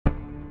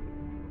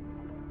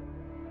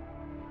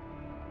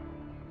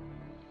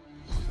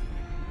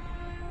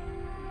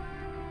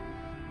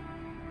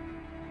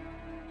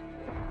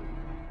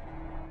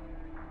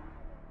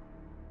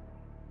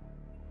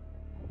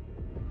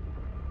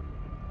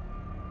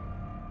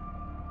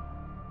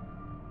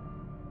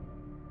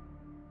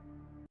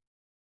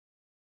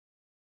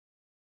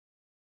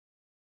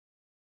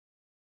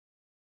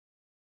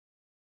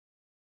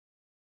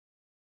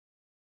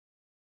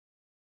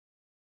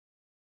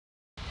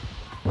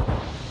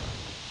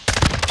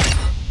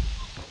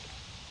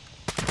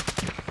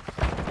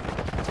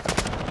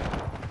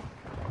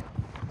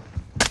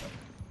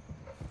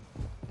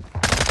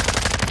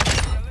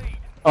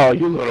Oh,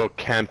 you little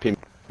camping.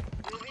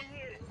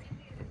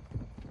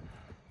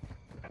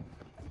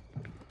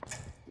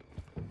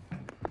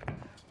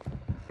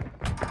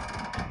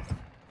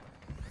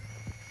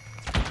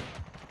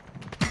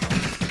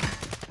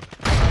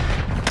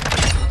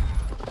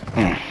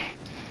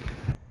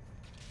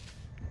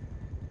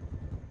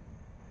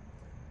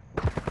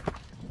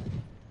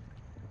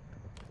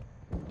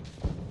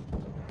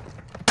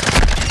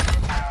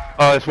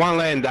 Oh, there's one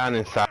laying down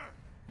inside.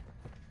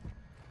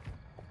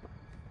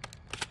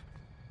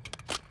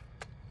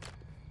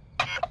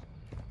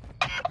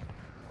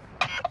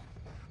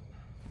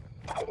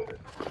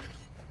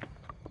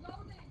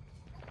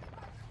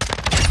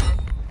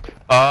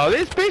 Oh,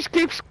 this bitch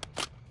keeps.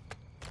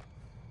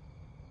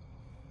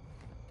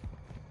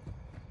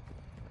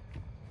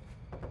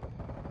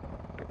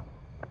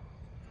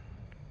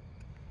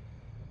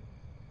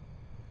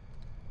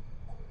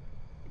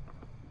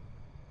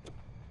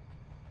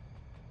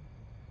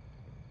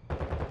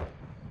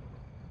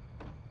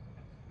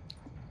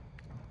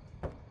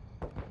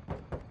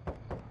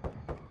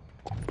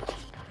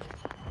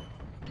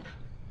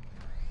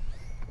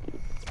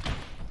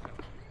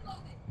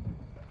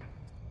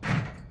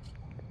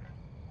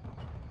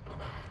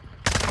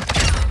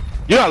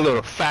 You're a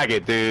little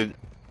faggot, dude.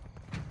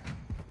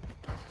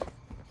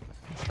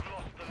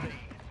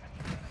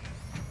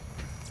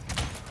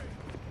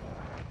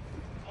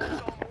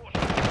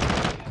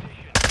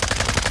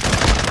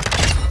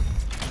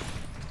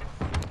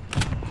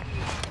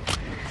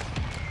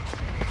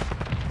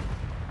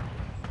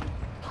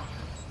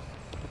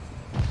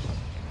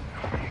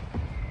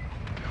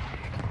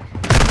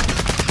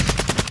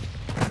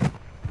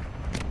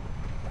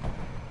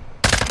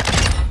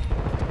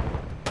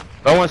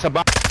 No one's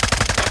about.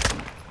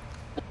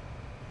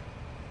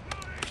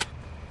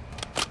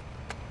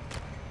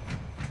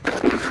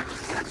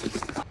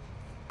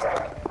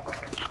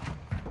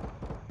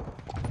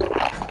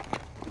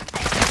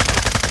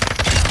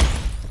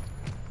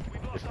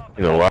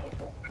 You know what?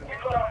 We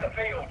got off the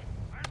field.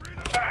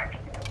 Back.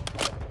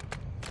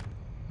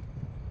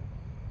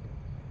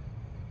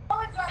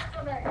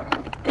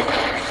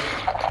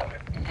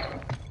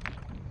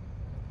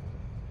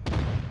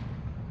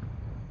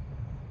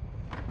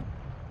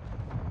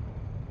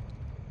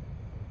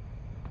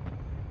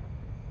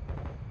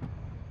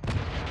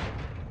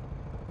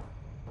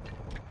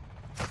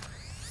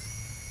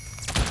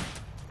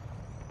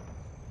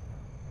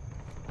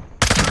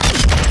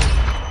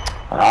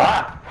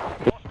 Ah!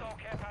 Hostile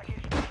care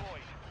package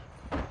deployed.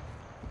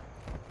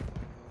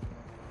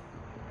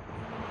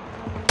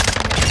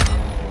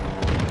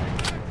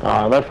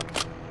 Ah,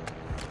 that's.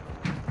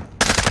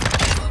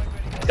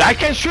 I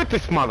can shoot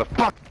this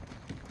motherfucker.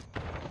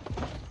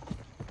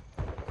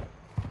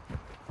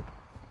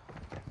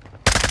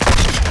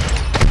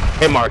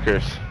 Hit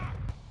markers.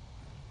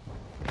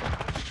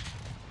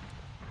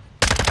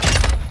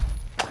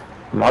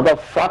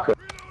 Motherfucker.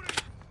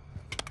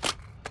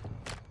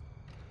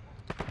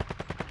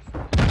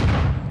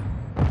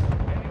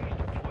 Enemies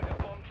deployed a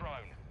bomb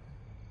drone.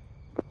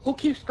 Who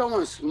keeps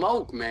throwing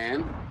smoke,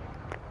 man?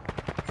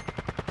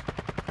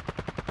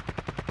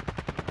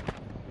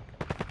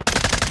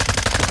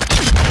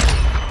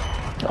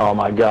 Oh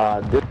my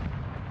god.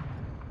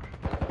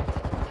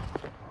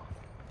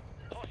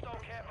 Hostile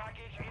care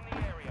package in the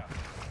area.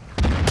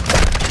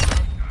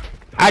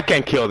 I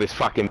can kill this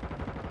fucking.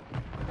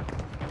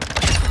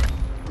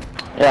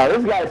 Yeah,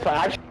 this guy's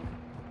fine.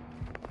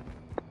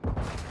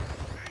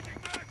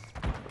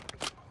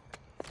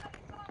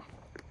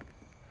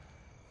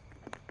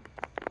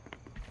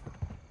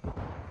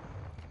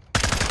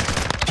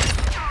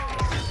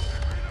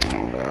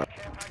 Care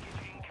package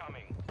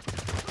incoming.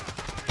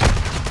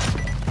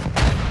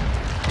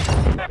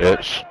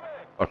 Bitch.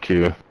 Fuck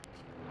you.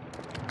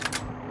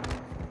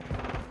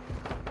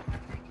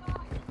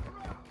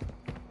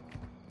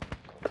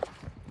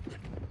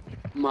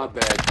 My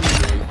bad,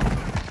 teammate.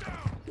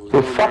 Was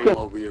Well, gonna fucking- aim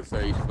over your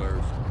face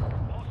first.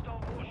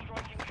 Hostile war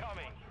strike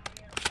incoming.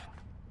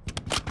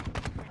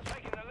 We've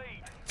taken the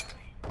lead.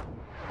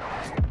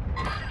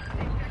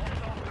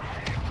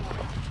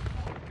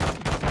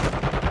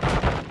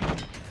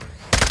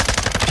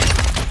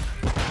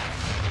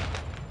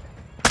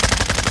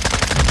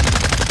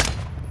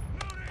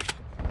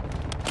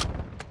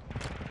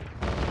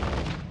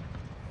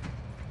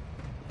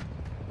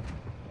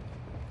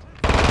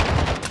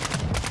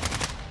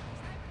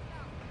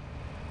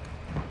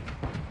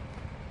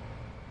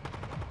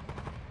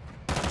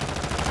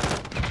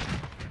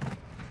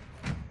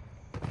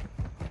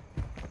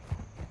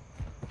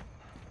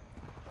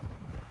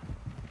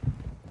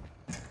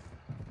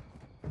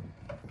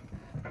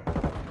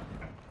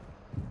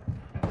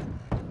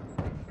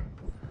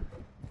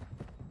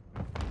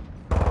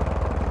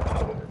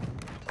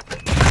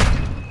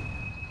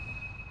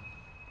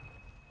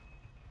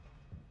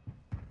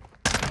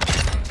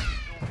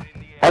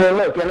 And then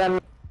look, and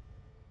then.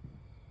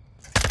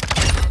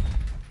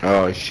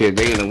 Oh shit,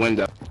 they in the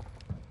window.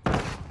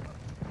 Getting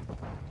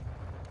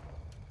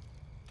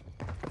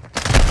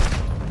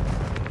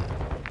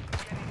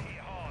hit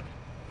hard.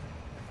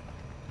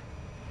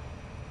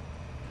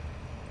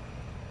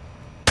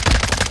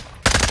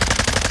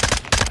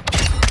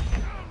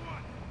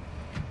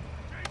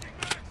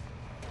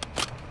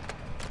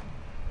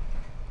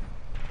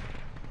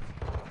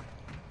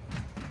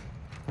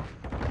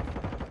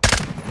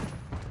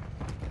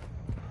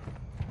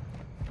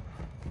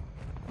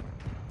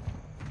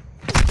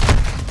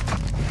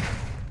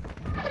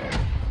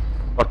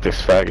 Fuck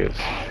this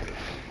faggots.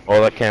 All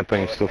that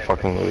campaign still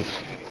fucking loose.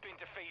 Been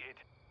defeated.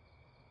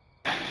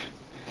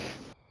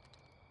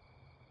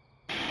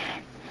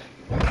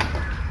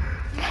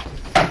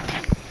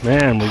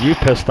 Man, were you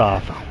pissed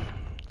off?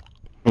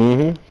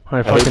 Mm-hmm.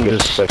 I fucking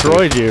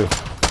destroyed you.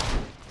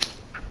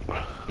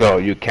 No,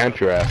 you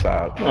camped your ass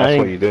out. That's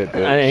what you did,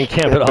 bitch. I didn't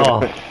camp at all.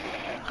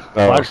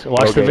 Watch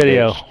okay, the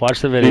video. Bitch. Watch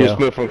the You video. just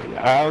moved from,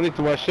 I don't need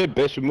to watch shit,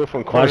 bitch. You moved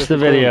from corner Watch the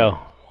to corner. video.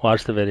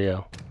 Watch the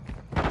video.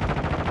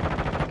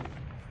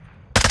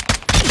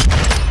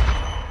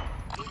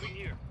 Moving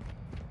here.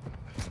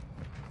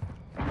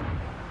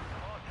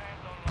 Hard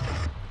hands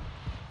online.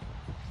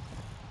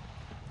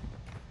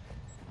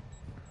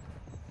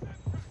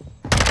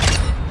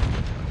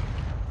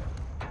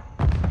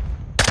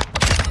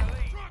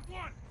 Drop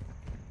one.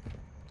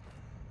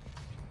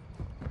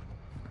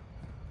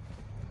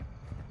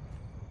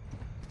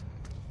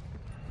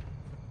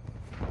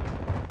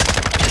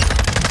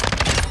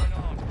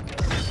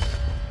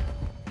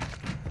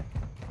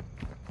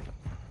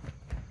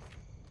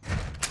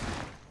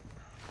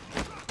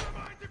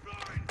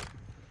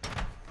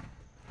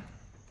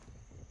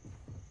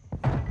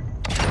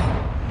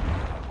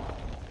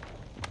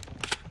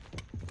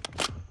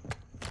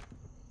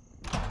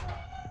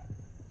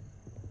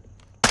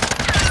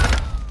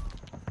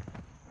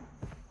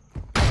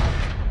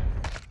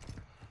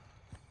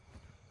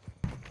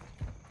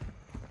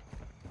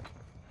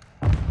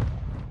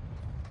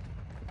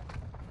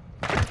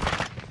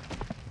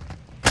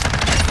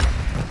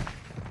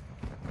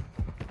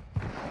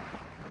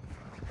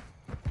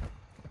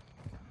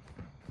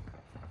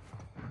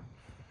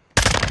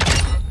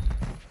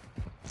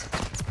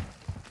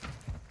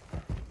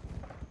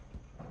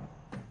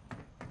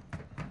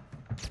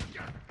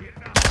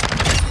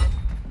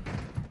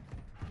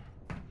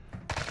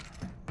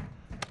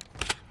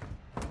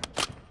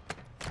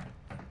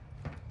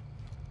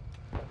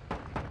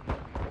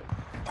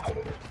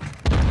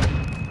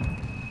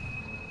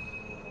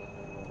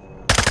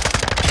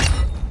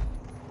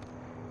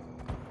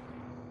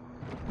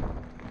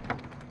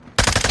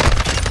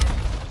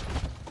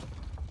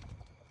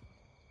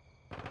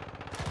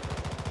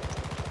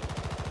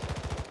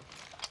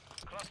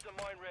 Cluster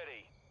mine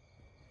ready.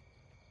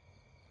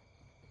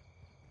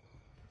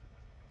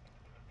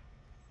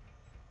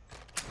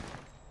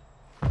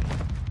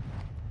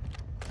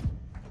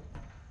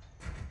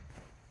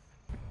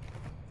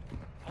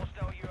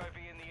 Hostile UAV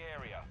in the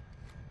area.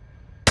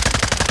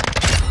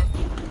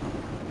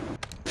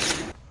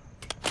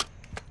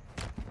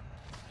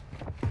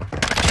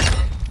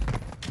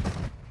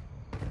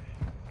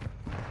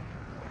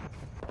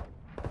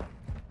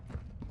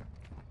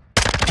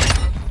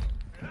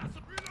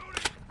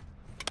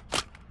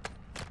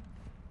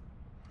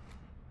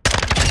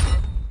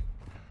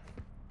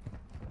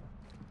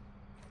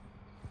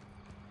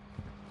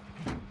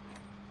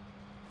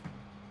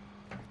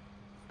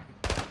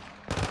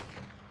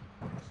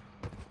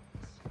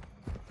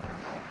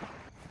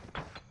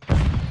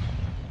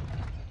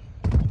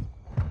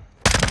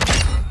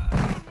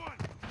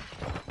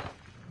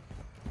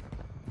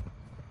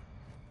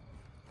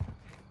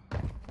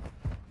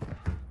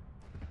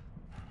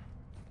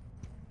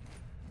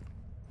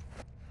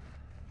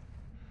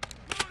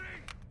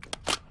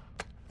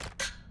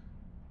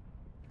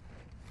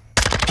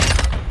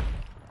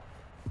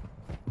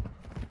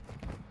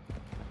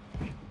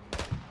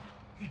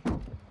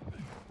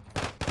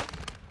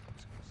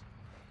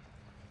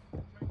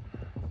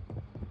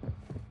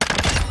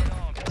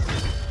 Advancing.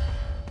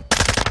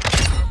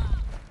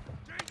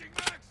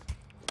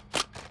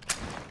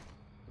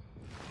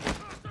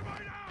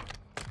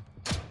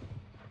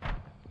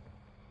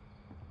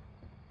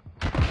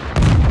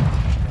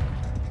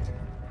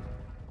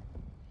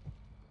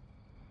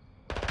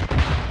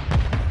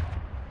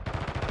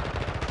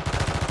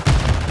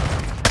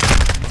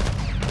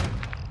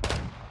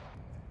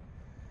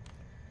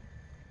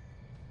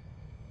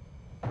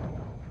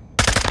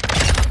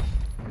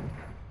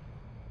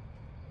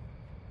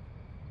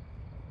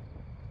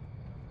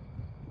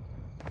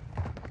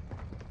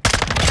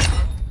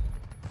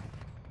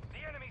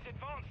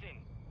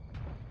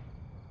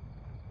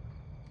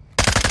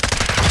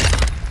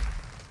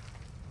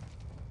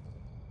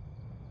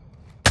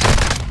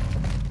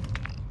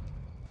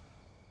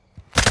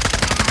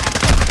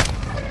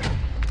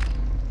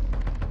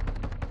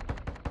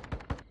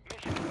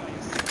 Mission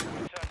failed.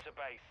 Return to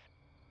base.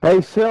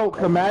 Hey Silk,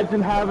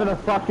 imagine having a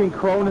fucking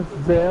Cronus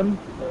Zim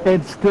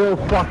and still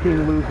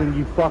fucking losing,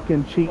 you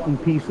fucking cheating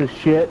piece of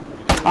shit.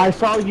 I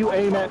saw you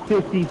aim at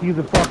 50 through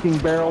the fucking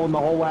barrel in the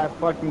whole ass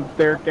fucking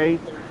staircase.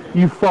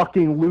 You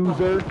fucking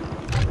loser.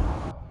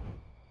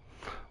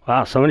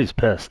 Wow, somebody's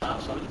pissed.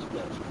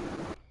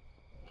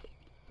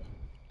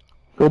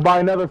 Go buy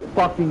another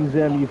fucking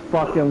Zim, you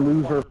fucking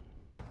loser.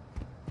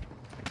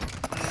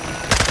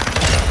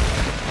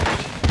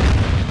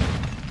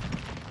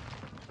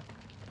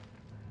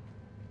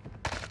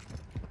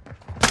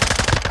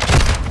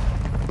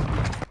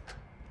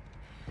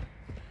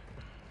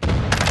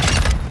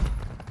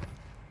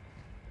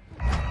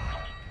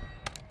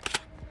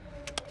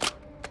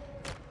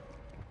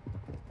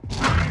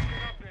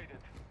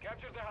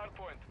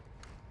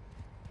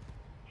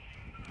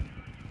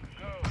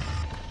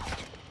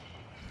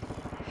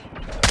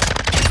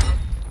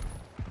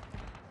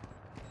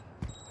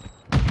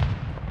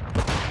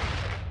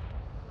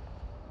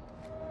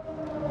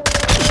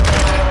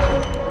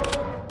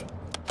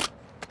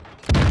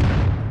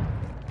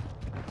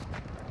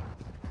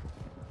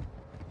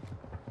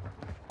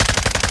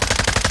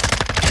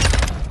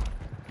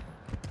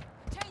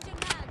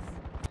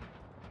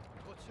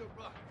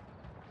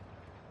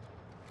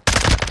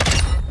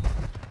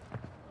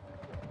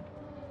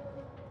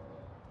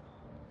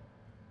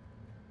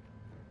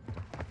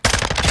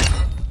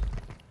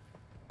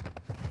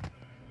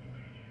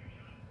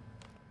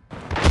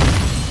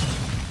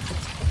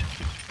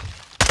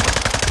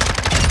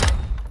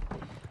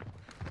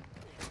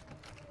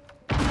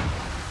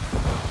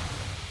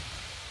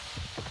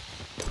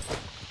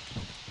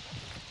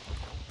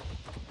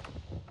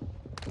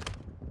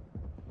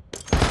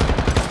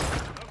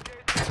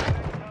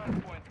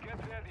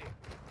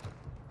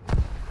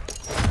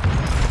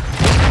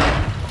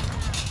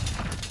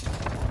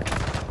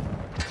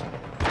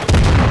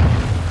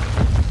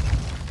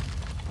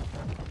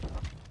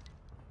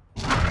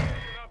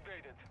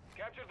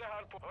 Capture the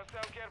hard point.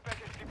 Hostile care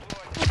package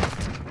deployed.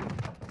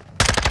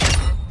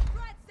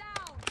 Threat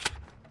down!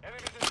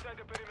 Enemies inside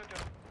the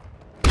perimeter.